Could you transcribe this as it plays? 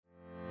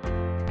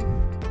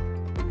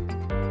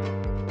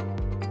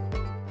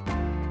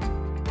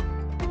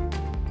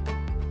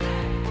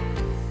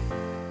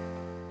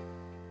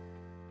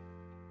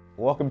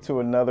Welcome to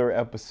another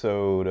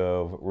episode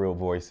of Real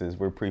Voices.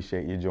 We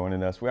appreciate you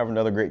joining us. We have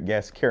another great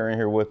guest, Karen,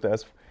 here with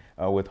us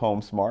with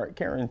Home Smart.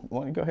 Karen, why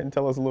don't you go ahead and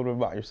tell us a little bit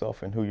about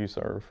yourself and who you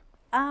serve?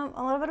 A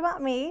little bit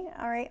about me.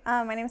 All right.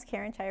 My name is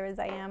Karen Chairez.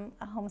 I am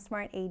a Home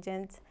Smart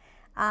agent.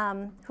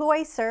 Who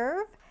I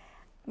serve,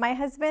 my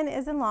husband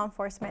is in law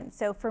enforcement.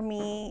 So for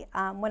me,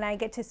 when I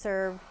get to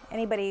serve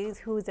anybody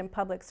who's in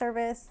public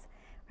service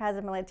or has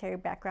a military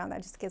background,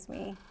 that just gives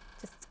me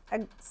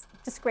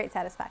just great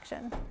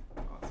satisfaction.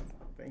 Awesome.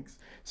 Thanks.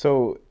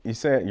 So you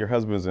said your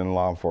husband's in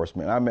law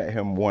enforcement. I met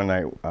him one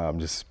night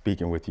just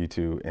speaking with you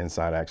two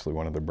inside actually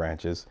one of the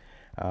branches.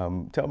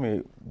 Tell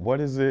me,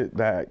 what is it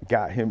that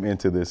got him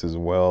into this as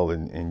well,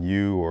 and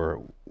you,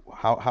 or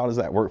how does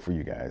that work for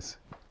you guys?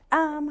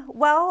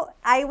 Well,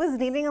 I was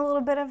needing a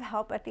little bit of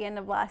help at the end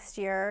of last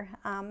year,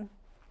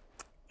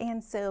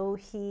 and so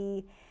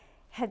he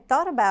had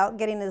thought about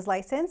getting his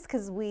license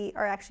because we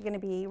are actually going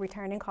to be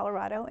retiring in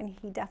Colorado, and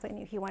he definitely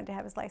knew he wanted to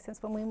have his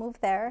license when we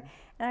moved there.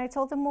 And I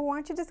told him, well, why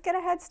don't you just get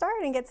a head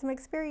start and get some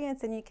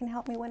experience, and you can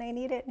help me when I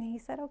need it. And he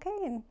said, okay.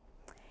 And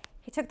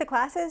he took the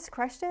classes,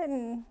 crushed it,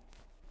 and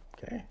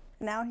okay.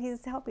 Now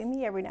he's helping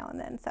me every now and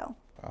then. So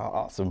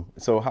awesome.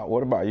 So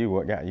what about you?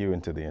 What got you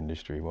into the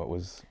industry?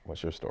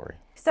 What's your story?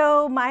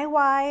 So my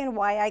why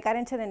I got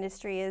into the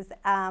industry is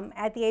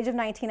at the age of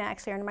 19,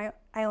 I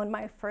owned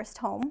my first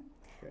home.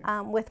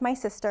 Okay. With my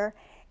sister,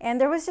 and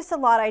there was just a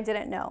lot I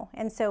didn't know,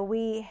 and so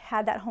we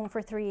had that home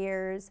for 3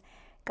 years,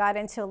 got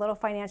into a little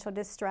financial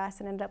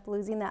distress and ended up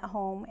losing that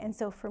home. And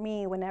so for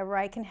me, whenever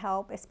I can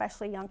help,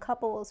 especially young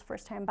couples,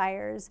 first-time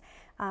buyers,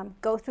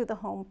 go through the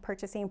home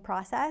purchasing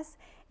process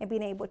and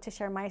being able to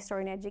share my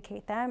story and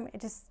educate them,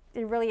 it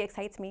really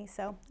excites me.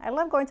 So I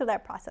love going through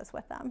that process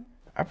with them.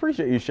 I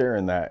appreciate you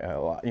sharing that. A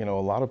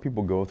lot of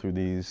people go through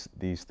these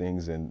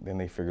things and then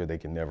they figure they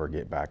can never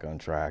get back on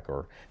track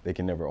or they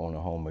can never own a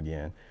home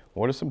again.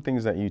 What are some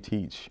things that you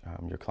teach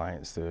your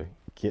clients to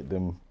get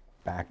them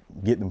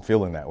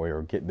feeling that way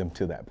or get them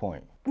to that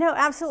point? No,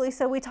 absolutely.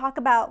 So we talk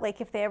about,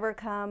 like, if they ever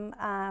come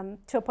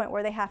to a point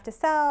where they have to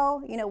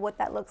sell, what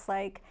that looks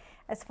like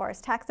as far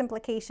as tax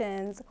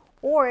implications,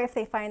 or if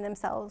they find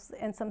themselves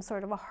in some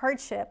sort of a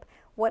hardship,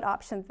 what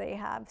options they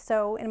have.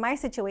 So in my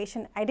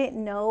situation, I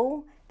didn't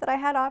know that I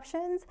had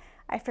options.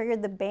 I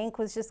figured the bank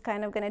was just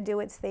kind of going to do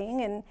its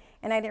thing,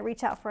 and I didn't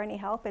reach out for any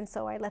help, and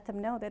so I let them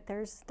know that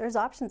there's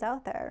options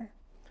out there.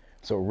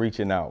 So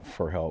reaching out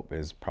for help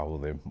is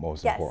probably the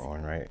most important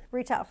one, right?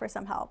 Reach out for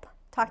some help.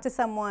 Talk to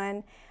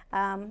someone.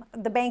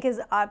 The bank is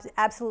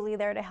absolutely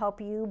there to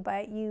help you,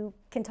 but you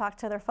can talk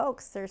to other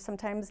folks. There's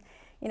sometimes,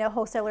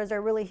 wholesalers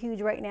are really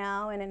huge right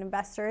now and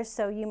investors,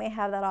 so you may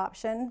have that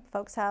option.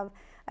 Folks have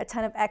a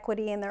ton of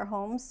equity in their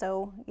homes,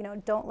 so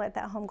don't let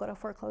that home go to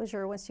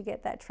foreclosure once you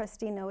get that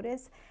trustee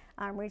notice.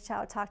 Reach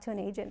out, talk to an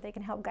agent. They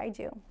can help guide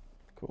you.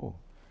 Cool.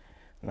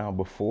 Now,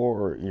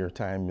 before your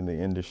time in the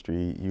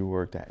industry, you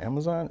worked at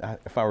Amazon.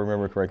 If I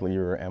remember correctly, you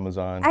were at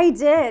Amazon. I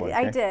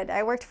did.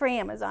 I worked for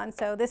Amazon.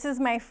 So this is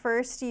my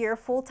first year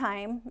full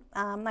time.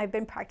 I've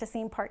been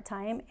practicing part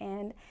time,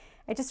 and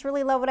I just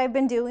really love what I've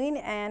been doing,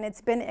 and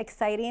it's been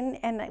exciting.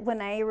 And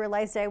when I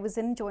realized I was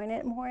enjoying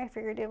it more, I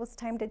figured it was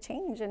time to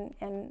change,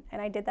 and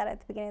I did that at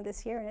the beginning of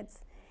this year, and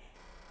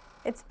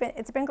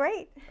it's been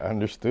great.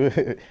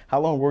 Understood. How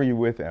long were you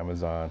with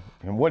Amazon,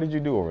 and what did you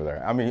do over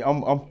there? I mean,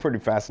 I'm pretty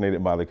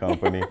fascinated by the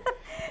company.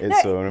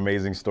 It's an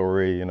amazing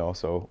story,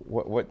 So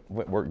what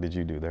work did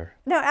you do there?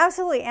 No,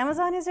 absolutely.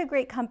 Amazon is a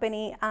great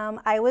company.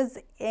 I was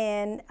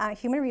in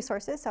human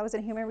resources. So I was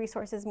in human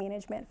resources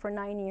management for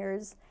 9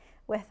 years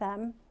with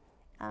them.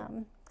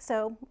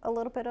 So a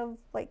little bit of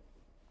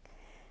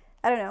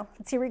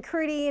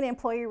recruiting,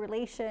 employee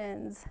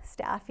relations,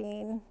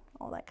 staffing,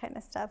 all that kind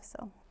of stuff.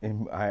 So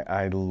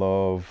I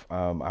love.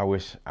 I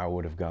wish I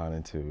would have gone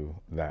into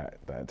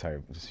that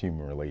type, just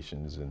human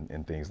relations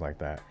and things like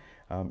that.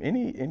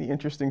 Any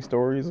interesting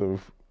stories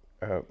of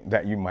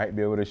that you might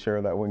be able to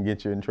share that wouldn't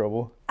get you in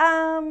trouble?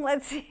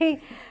 Let's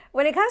see.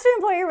 When it comes to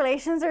employee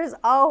relations, there's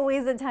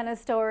always a ton of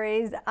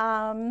stories.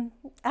 I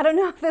don't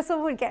know if this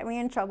one would get me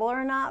in trouble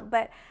or not,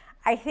 but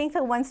I think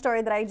the one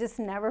story that I just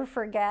never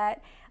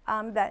forget,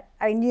 that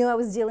I knew I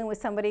was dealing with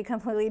somebody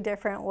completely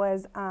different,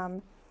 was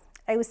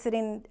I was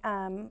sitting,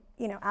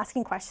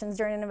 asking questions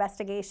during an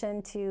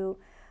investigation to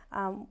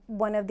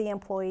one of the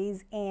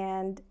employees.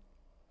 And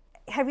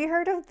have you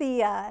heard of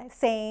the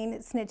saying,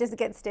 snitches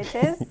get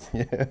stitches?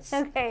 Yes.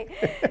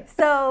 Okay.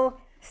 So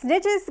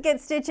snitches get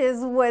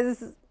stitches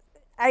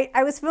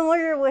I was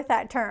familiar with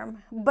that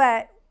term,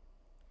 but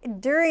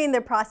during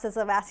the process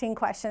of asking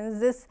questions,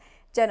 this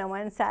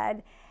gentleman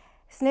said,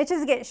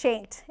 snitches get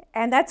shanked.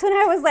 And that's when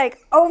I was like,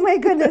 oh my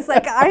goodness, I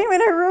am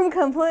in a room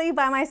completely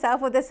by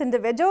myself with this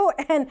individual,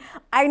 and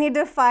I need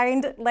to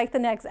find the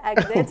next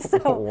exit. So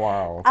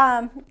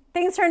wow.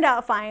 Things turned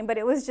out fine, but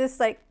it was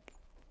just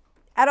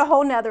at a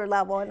whole nother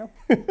level.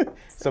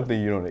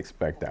 Something you don't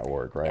expect at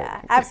work, right?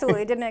 Yeah,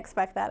 absolutely. Didn't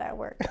expect that at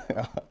work.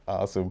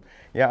 Awesome.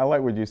 Yeah, I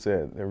like what you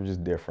said. They were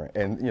just different.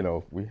 And,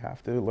 we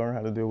have to learn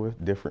how to deal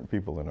with different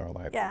people in our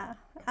life. Yeah,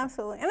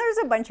 Absolutely. And there's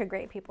a bunch of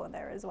great people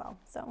there as well.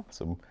 So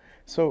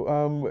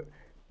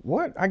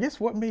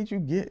what made you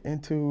get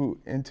into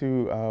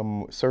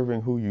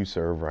serving who you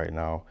serve right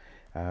now?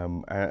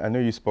 I know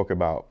you spoke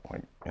about,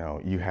 like,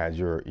 you had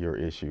your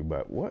issue,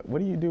 but what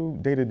do you do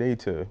day to day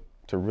to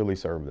really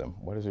serve them?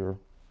 What does your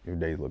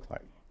day look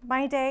like?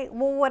 my day,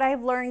 well, what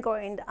I've learned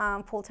going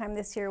full time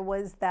this year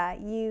was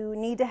that you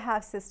need to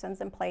have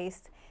systems in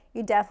place.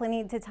 You definitely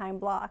need to time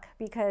block,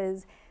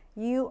 because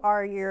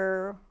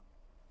you're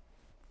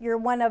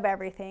one of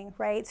everything,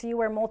 right? So you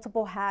wear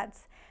multiple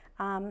hats.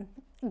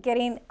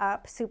 Getting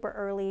up super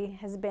early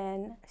has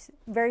been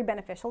very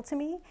beneficial to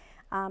me.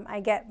 I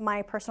get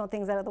my personal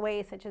things out of the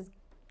way, such as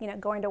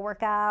going to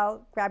work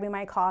out, grabbing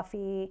my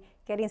coffee,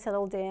 getting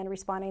settled in,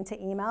 responding to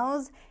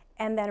emails,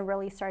 and then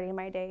really starting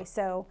my day.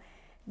 So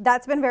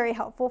that's been very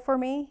helpful for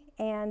me.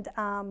 And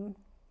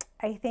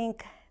I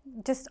think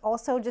just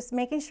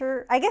making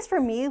sure, I guess for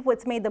me,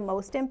 what's made the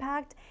most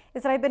impact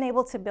is that I've been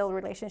able to build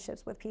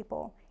relationships with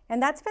people.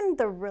 And that's been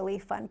the really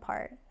fun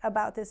part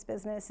about this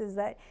business, is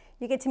that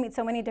you get to meet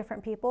so many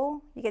different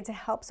people, you get to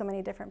help so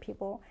many different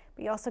people,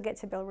 but you also get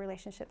to build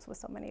relationships with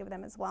so many of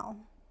them as well.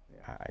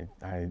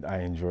 I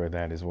enjoy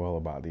that as well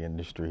about the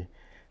industry.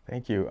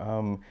 Thank you.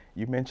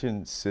 You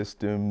mentioned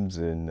systems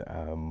and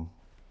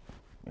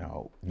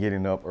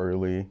getting up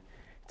early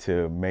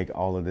to make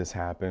all of this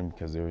happen,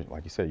 because there's,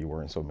 like you said, you're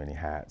wearing so many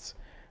hats.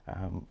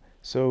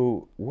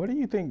 So what do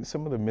you think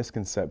some of the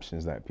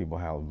misconceptions that people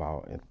have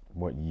about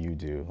what you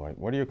do? Like,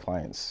 what do your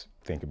clients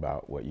think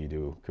about what you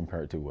do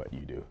compared to what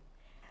you do?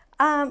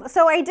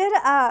 So I did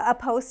a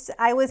post.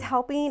 I was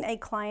helping a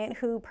client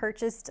who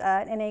purchased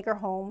an acre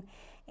home,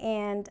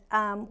 and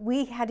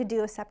we had to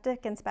do a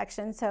septic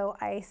inspection. So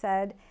I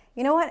said,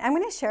 you know what, I'm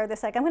going to share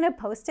this. Like, I'm going to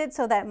post it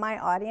so that my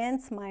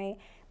audience, my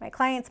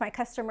clients, my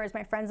customers,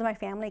 my friends, and my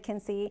family can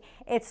see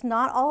it's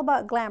not all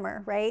about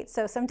glamour, right?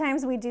 So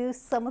sometimes we do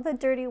some of the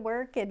dirty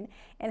work and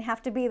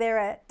have to be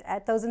there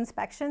at those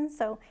inspections.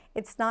 So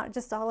it's not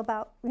just all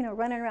about,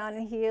 running around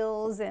in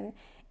heels and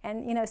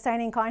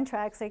signing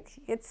contracts. Like,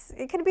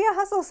 it could be a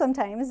hustle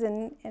sometimes,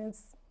 and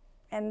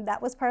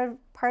that was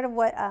part of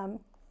what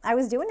I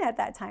was doing at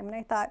that time. And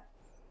I thought,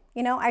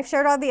 I've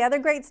shared all the other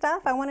great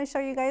stuff. I want to show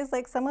you guys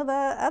like some of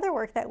the other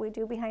work that we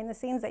do behind the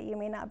scenes that you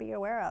may not be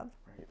aware of.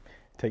 Right.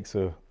 Takes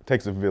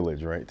a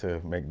village, right, to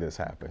make this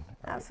happen.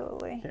 Right?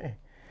 Absolutely. Okay.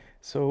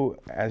 So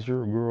as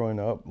you're growing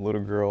up,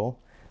 little girl,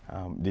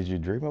 did you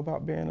dream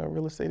about being a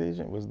real estate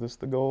agent? Was this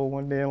the goal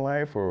one day in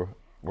life, or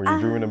were you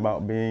dreaming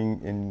about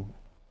being in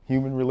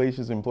human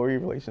relations, employee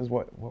relations?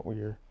 What were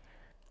your?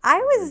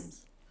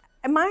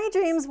 My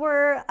dreams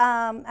were,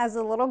 as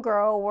a little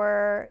girl,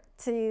 were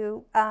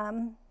to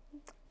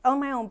own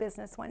my own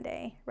business one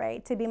day,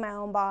 right? To be my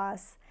own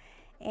boss,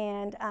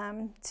 and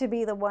to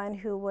be the one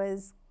who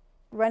was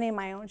running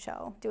my own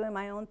show, doing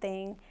my own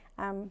thing.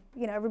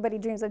 Everybody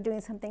dreams of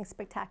doing something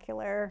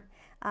spectacular,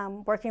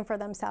 working for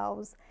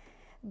themselves.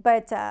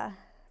 But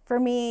for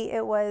me,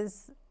 it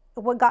was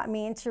what got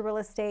me into real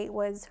estate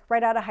was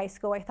right out of high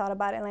school. I thought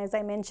about it, and as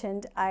I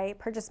mentioned, I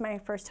purchased my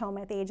first home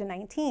at the age of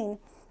 19.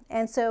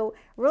 And so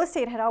real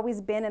estate had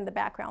always been in the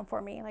background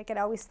for me. Like, I'd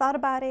always thought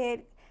about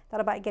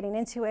getting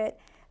into it,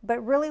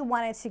 but really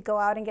wanted to go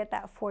out and get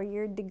that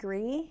 4-year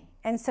degree.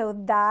 And so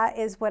that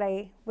is what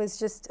I was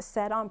just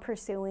set on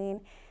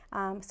pursuing.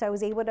 So I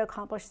was able to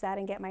accomplish that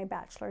and get my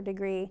bachelor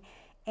degree.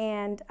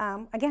 And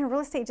again, real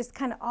estate just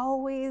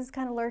always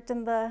lurked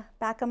in the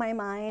back of my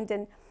mind.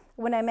 And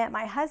when I met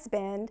my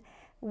husband,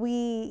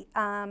 we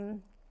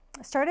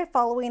started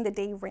following the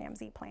Dave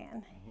Ramsey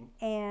plan.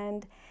 Mm-hmm.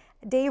 And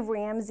Dave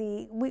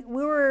Ramsey, we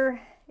were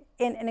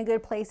in a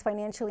good place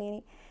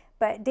financially,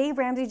 but Dave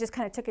Ramsey just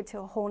took it to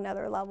a whole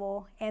nother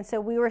level. And so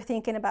we were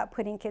thinking about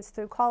putting kids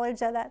through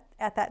college at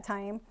that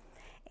time.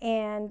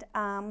 And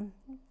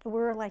we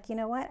were like, you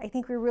know what, I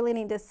think we really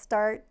need to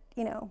start,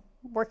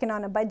 working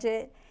on a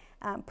budget,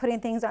 putting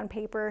things on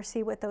paper,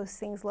 see what those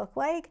things look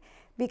like,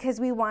 because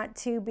we want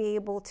to be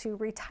able to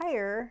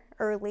retire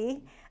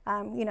early.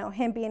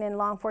 Him being in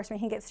law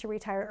enforcement, he gets to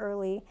retire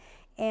early.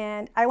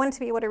 And I wanted to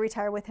be able to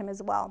retire with him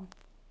as well.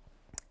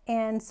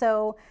 And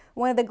so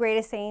one of the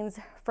greatest sayings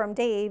from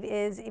Dave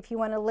is, if you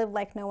want to live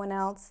like no one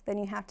else, then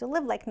you have to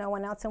live like no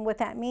one else. And what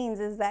that means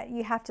is that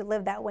you have to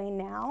live that way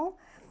now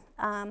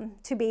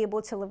to be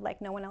able to live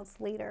like no one else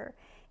later.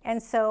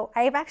 And so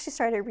I've actually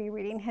started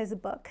rereading his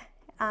book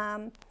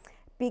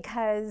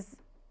because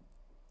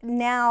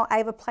now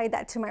I've applied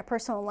that to my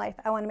personal life.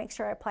 I want to make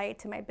sure I apply it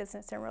to my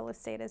business and real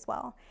estate as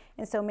well.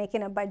 And so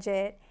making a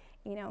budget,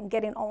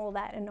 getting all of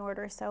that in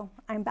order. So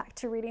I'm back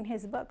to reading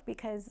his book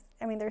because,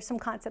 there's some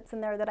concepts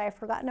in there that I've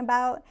forgotten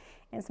about,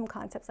 and some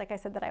concepts, like I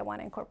said, that I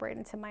want to incorporate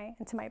into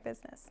my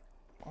business.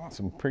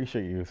 Awesome.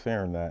 Appreciate you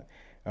sharing that.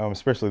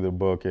 Especially the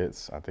book. I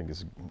think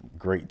it's a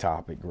great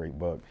topic, great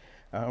book.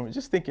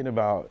 Just thinking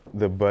about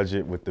the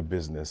budget with the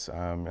business.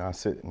 I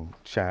sit and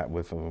chat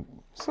with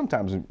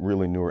sometimes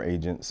really newer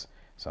agents,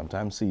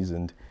 sometimes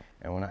seasoned,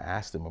 and when I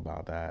ask them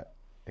about that,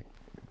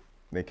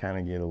 they kind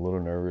of get a little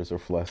nervous or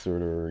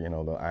flustered,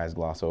 or the eyes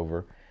gloss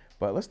over.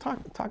 But let's talk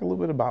a little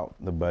bit about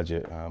the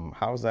budget.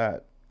 How's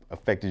that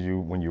affected you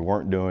when you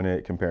weren't doing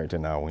it compared to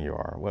now when you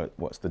are?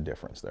 What's the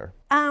difference there?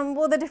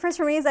 Well, the difference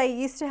for me is I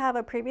used to have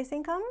a previous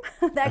income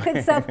that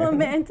could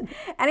supplement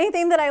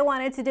anything that I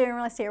wanted to do in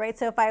real estate, right?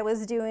 So if I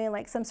was doing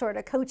like some sort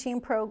of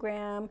coaching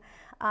program,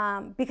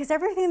 because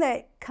everything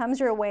that comes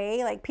your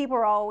way, like people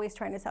are always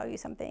trying to sell you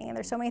something, and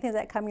there's so many things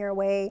that come your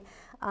way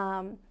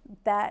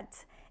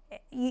that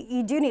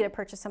you do need to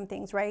purchase some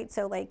things, right?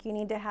 So like you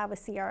need to have a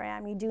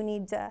CRM, you do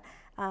need to,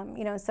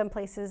 some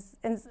places,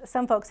 and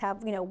some folks have,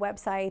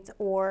 websites,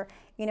 or,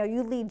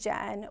 you lead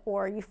gen,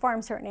 or you farm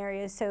certain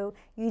areas. So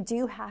you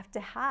do have to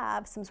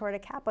have some sort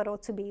of capital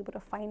to be able to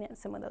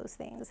finance some of those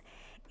things.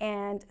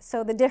 And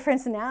so the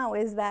difference now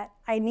is that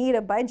I need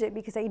a budget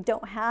because I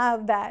don't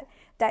have that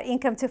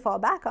income to fall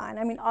back on.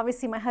 I mean,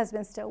 obviously my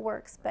husband still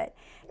works, but,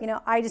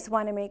 I just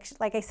want to make sure,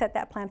 like I set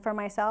that plan for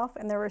myself,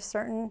 and there were a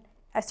certain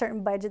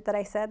budget that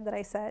I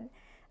said,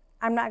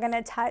 I'm not going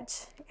to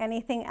touch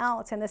anything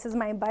else, and this is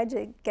my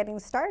budget getting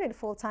started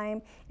full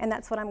time, and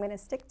that's what I'm going to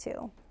stick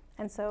to.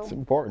 And so it's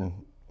important.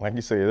 Like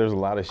you say, there's a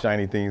lot of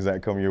shiny things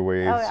that come your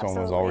way. Oh,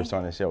 Someone's always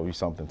trying to show you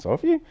something. So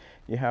if you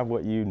have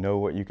what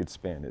you could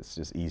spend, it's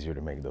just easier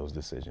to make those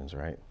decisions,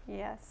 right?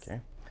 Yes. Okay.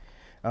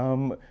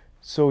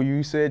 So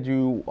you said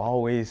you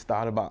always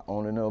thought about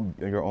owning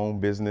your own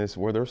business.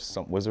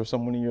 Was there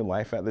someone in your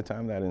life at the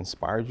time that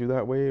inspired you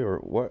that way, or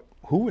what?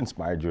 Who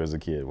inspired you as a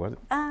kid? What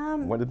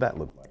did that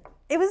look like?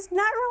 It was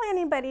not really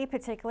anybody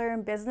particular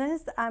in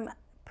business.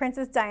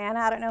 Princess Diana,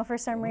 I don't know, for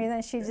some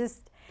reason, she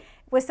just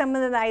was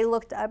someone that I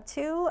looked up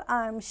to.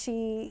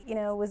 She,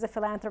 was a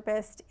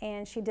philanthropist,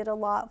 and she did a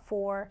lot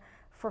for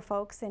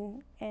folks,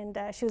 and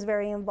she was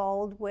very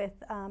involved with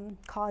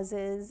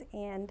causes,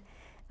 and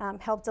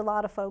helped a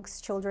lot of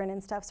folks, children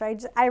and stuff. So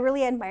I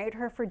really admired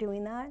her for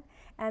doing that,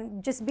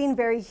 and just being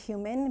very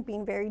human,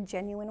 being very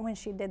genuine when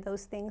she did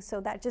those things. So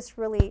that just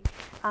really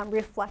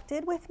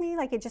reflected with me.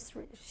 Like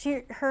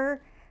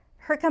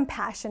her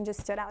compassion just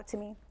stood out to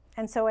me.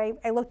 And so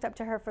I looked up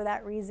to her for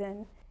that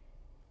reason.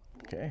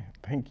 Okay,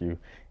 thank you.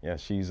 Yeah,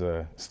 she's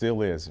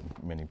still is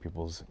many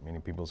people's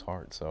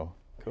hearts. So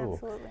cool.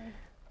 Absolutely.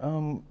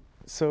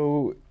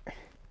 So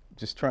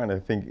just trying to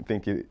think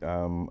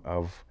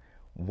of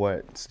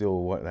what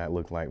that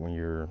looked like when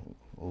you're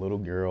a little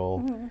girl,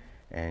 mm-hmm.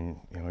 and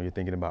you're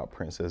thinking about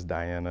Princess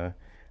Diana.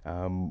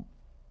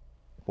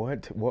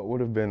 What would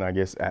have been, I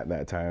guess, at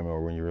that time, or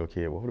when you were a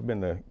kid, what would have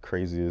been the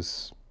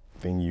craziest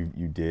thing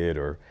you did,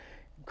 or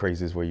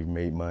craziest way you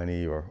made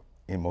money, or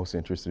most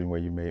interesting way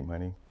you made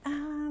money?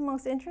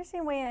 Most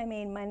interesting way I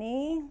made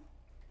money?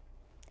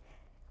 I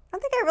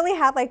don't think I really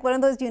have like one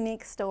of those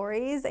unique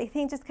stories. I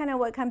think just kind of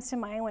what comes to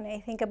mind when I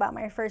think about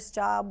my first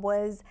job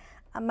was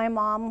my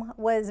mom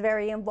was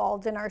very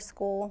involved in our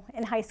school,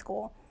 in high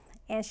school,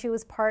 and she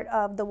was part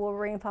of the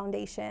Wolverine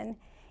Foundation.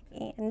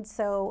 And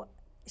so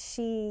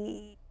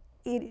she,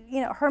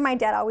 her and my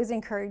dad always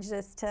encouraged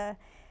us to,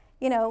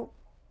 to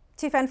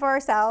fend for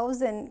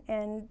ourselves, and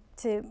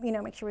to,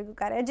 make sure we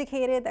got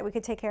educated, that we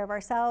could take care of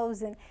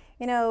ourselves. And,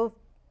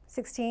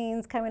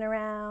 16's coming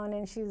around,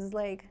 and she was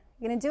like,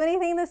 "You gonna do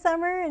anything this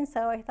summer?" And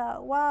so I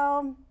thought,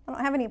 well, I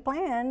don't have any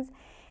plans.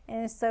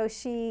 And so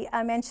she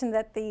mentioned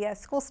that the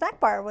school snack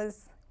bar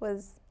was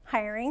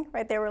hiring,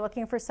 right? They were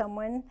looking for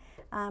someone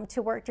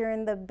to work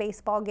during the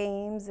basketball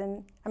games.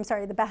 And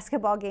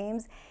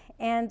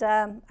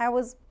I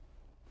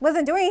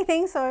wasn't doing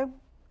anything, so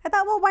I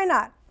thought, well, why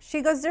not?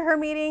 She goes to her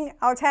meeting,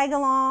 I'll tag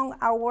along,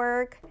 I'll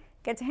work,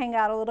 get to hang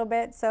out a little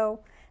bit.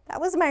 So that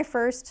was my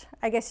first,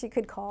 I guess you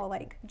could call,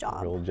 like,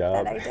 job. Real job.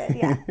 That I did.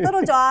 Yeah,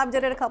 little job,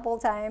 did it a couple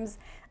of times.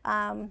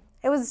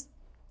 It was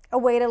a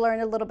way to learn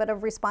a little bit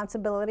of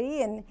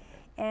responsibility and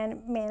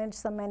manage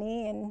some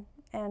money, and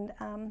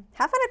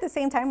have fun at the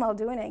same time while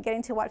doing it,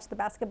 getting to watch the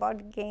basketball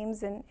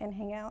games and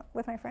hang out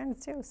with my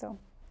friends too. So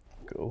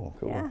cool.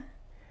 Yeah.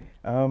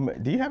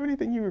 Do you have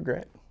anything you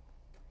regret?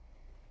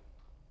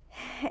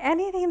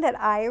 Anything that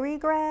I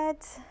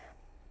regret?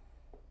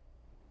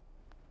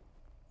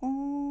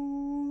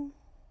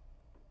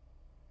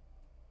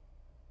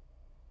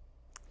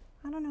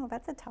 I don't know.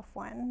 That's a tough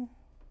one.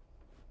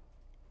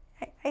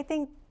 I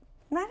think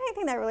not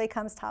anything that really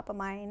comes top of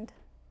mind.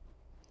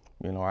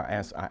 I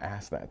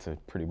ask that to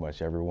pretty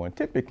much everyone.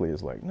 Typically,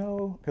 it's like,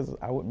 no, because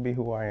I wouldn't be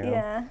who I am.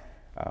 Yeah.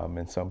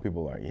 And some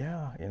people are,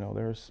 yeah,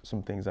 there's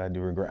some things I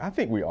do regret. I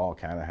think we all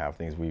kind of have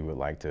things we would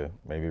like to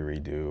maybe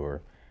redo,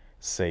 or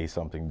say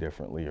something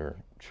differently, or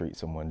treat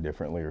someone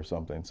differently or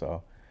something.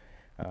 So,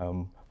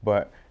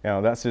 but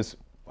that's just,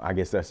 I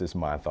guess that's just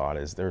my thought,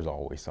 is there's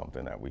always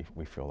something that we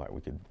feel like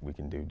we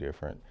can do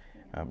different.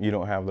 You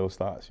don't have those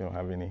thoughts? You don't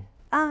have any?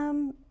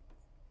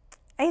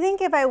 I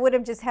think if I would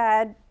have just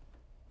had,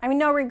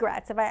 no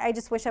regrets. I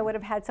just wish I would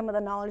have had some of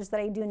the knowledge that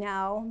I do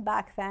now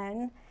back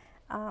then,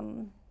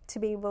 to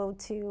be able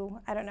to,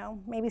 I don't know,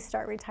 maybe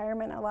start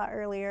retirement a lot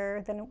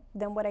earlier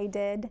than what I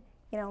did.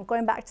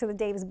 Going back to the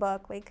Dave's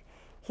book, like,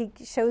 he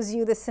shows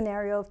you the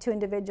scenario of two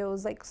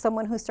individuals, like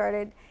someone who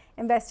started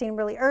investing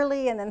really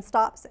early and then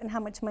stops, and how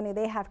much money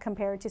they have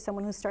compared to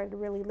someone who started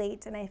really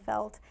late. And I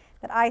felt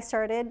that I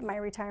started my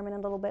retirement a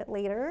little bit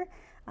later.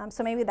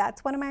 So maybe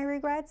that's one of my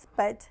regrets.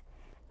 But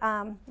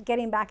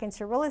getting back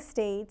into real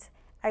estate,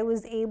 I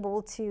was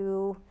able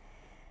to,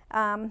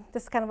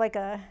 this is kind of like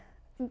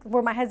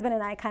where my husband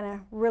and I kind of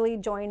really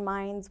joined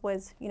minds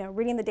was,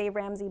 reading the Dave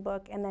Ramsey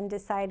book and then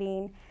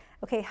deciding,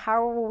 okay,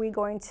 how are we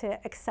going to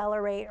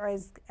accelerate, or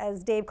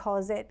as Dave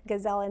calls it,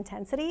 gazelle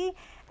intensity,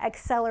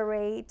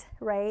 accelerate,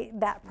 right,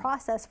 that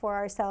process for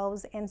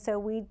ourselves. And so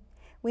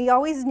we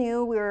always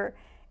knew we were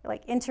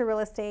like into real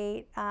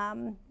estate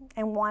and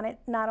wanted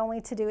not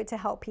only to do it to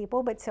help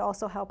people, but to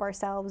also help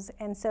ourselves.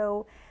 And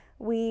so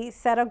we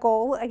set a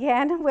goal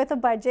again with a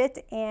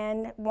budget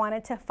and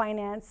wanted to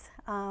finance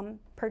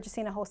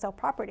purchasing a wholesale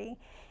property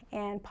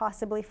and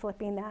possibly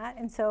flipping that.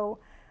 And so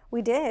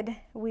we did.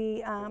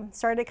 We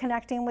started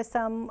connecting with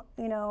some,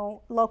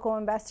 local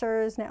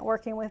investors,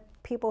 networking with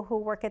people who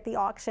work at the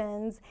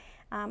auctions,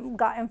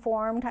 got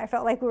informed. I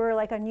felt like we were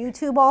like on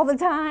YouTube all the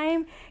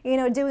time,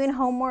 doing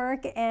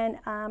homework and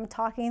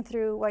talking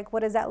through like,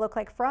 what does that look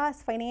like for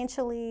us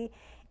financially?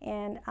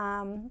 And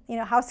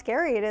how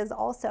scary it is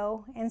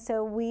also. And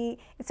so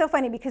it's so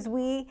funny because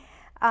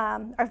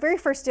our very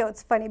first deal,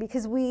 it's funny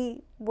because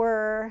we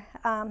were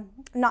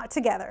not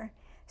together.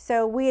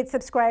 So we had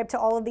subscribed to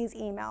all of these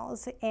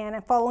emails and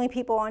I'm following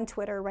people on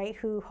Twitter, right,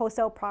 who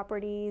wholesale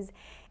properties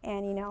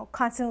and,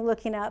 constantly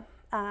looking up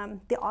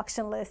the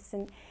auction lists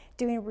and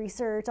doing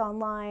research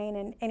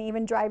online and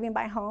even driving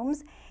by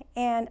homes.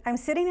 And I'm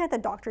sitting at the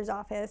doctor's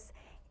office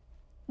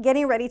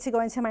getting ready to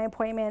go into my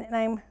appointment, and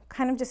I'm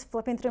kind of just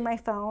flipping through my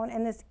phone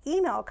and this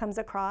email comes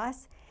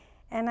across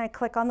and I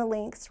click on the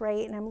links,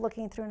 right, and I'm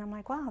looking through and I'm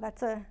like, wow,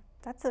 that's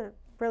a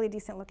really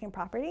decent looking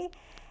property.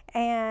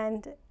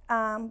 And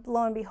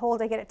lo and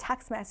behold, I get a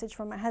text message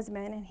from my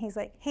husband and he's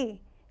like,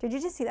 hey, did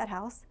you just see that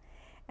house?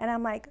 And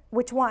I'm like,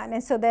 which one?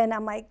 And so then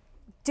I'm like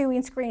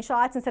doing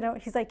screenshots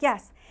and he's like,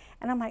 yes.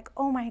 And I'm like,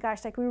 oh my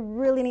gosh, like we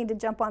really need to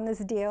jump on this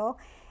deal.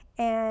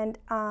 And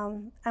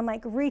I'm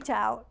like, reach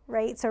out,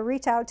 right? So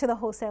reach out to the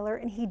wholesaler,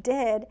 and he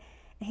did.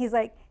 And he's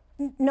like,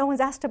 no one's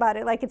asked about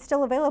it. Like, it's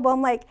still available.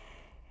 I'm like,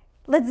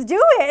 let's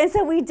do it. And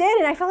so we did.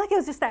 And I felt like it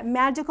was just that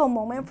magical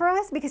moment for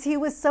us because he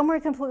was somewhere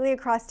completely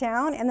across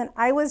town. And then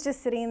I was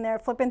just sitting there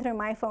flipping through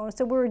my phone.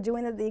 So we were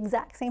doing the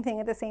exact same thing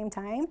at the same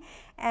time.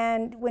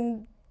 And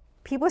when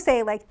people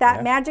say like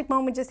that magic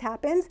moment just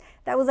happens,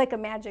 that was like a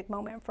magic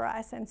moment for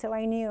us. And so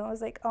I knew, I was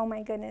like, oh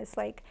my goodness,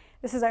 like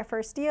this is our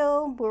first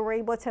deal. We were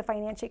able to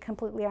finance it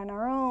completely on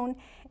our own.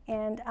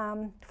 And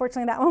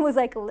fortunately that one was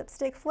like a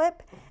lipstick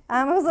flip. It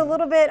was a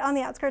little bit on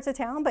the outskirts of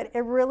town, but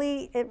it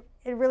really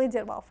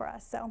did well for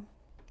us. So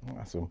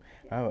awesome.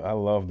 I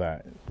love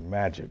that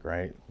magic,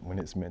 right? When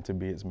it's meant to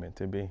be, it's meant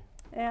to be.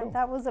 Yeah, cool.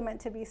 That was a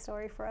meant to be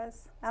story for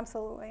us.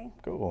 Absolutely.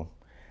 Cool.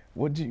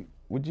 Would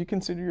you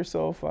consider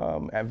yourself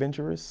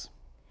adventurous?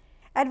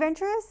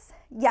 Adventurous?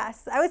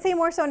 Yes. I would say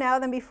more so now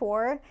than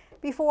before.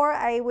 Before,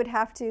 I would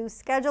have to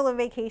schedule a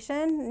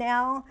vacation.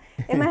 Now,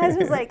 if my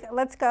husband's like,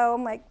 let's go,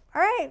 I'm like,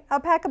 all right, I'll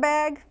pack a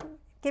bag,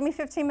 give me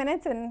 15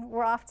 minutes, and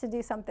we're off to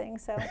do something.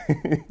 So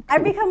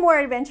I've become more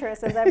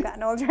adventurous as I've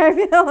gotten older, I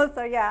feel.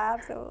 So yeah,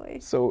 absolutely.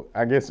 So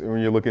I guess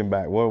when you're looking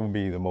back, what would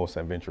be the most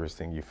adventurous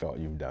thing you felt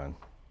you've done?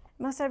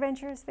 Most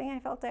adventurous thing I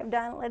felt I've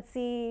done, let's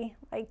see,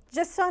 like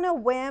just on a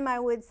whim, I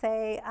would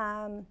say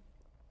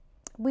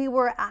we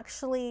were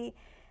actually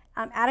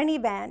at an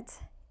event,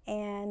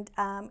 and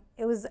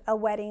it was a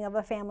wedding of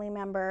a family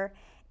member,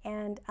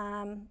 and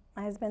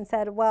my husband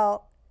said,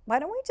 well, why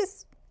don't we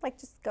just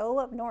go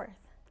up north,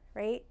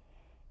 right?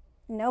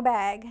 No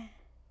bag,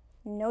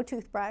 no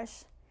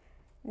toothbrush,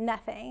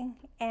 nothing.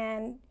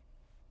 And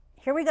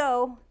here we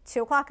go,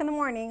 2 o'clock in the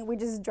morning, we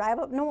just drive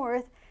up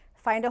north,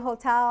 find a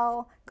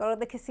hotel, go to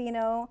the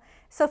casino.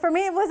 So for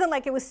me, it wasn't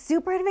like it was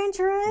super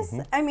adventurous.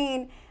 Mm-hmm. I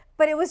mean,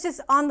 but it was just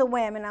on the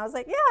whim. And I was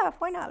like, yeah,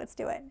 why not? Let's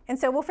do it. And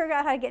so we'll figure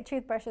out how to get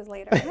toothbrushes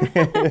later.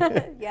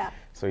 Yeah.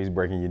 So he's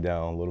breaking you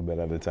down a little bit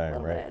at a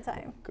time, right? A little bit at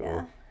a time, Cool.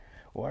 Yeah.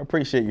 Well, I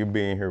appreciate you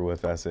being here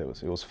with us.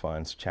 It was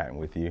fun chatting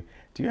with you.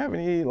 Do you have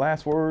any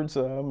last words,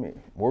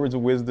 words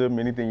of wisdom,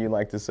 anything you'd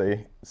like to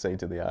say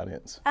to the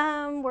audience?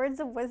 Words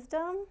of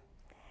wisdom?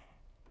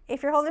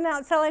 If you're holding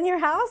out selling your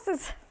house,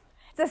 it's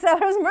a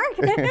seller's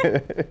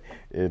market.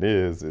 It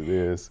is.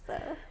 So.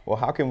 Well,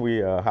 how can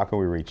we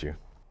reach you?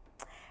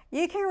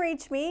 You can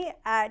reach me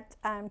at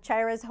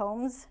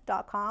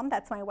chairezhomes.com.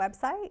 That's my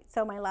website.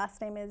 So my last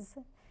name is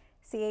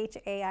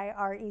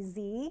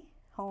Chairez,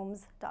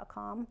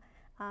 homes.com.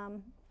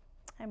 I'm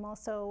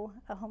also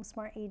a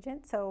HomeSmart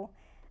agent, so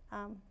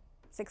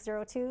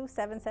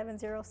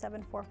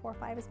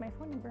 602-770-7445 is my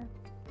phone number.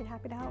 Be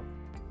happy to help.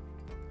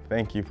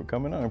 Thank you for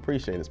coming on. I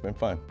appreciate it. It's been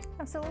fun.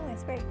 Absolutely.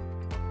 It's great.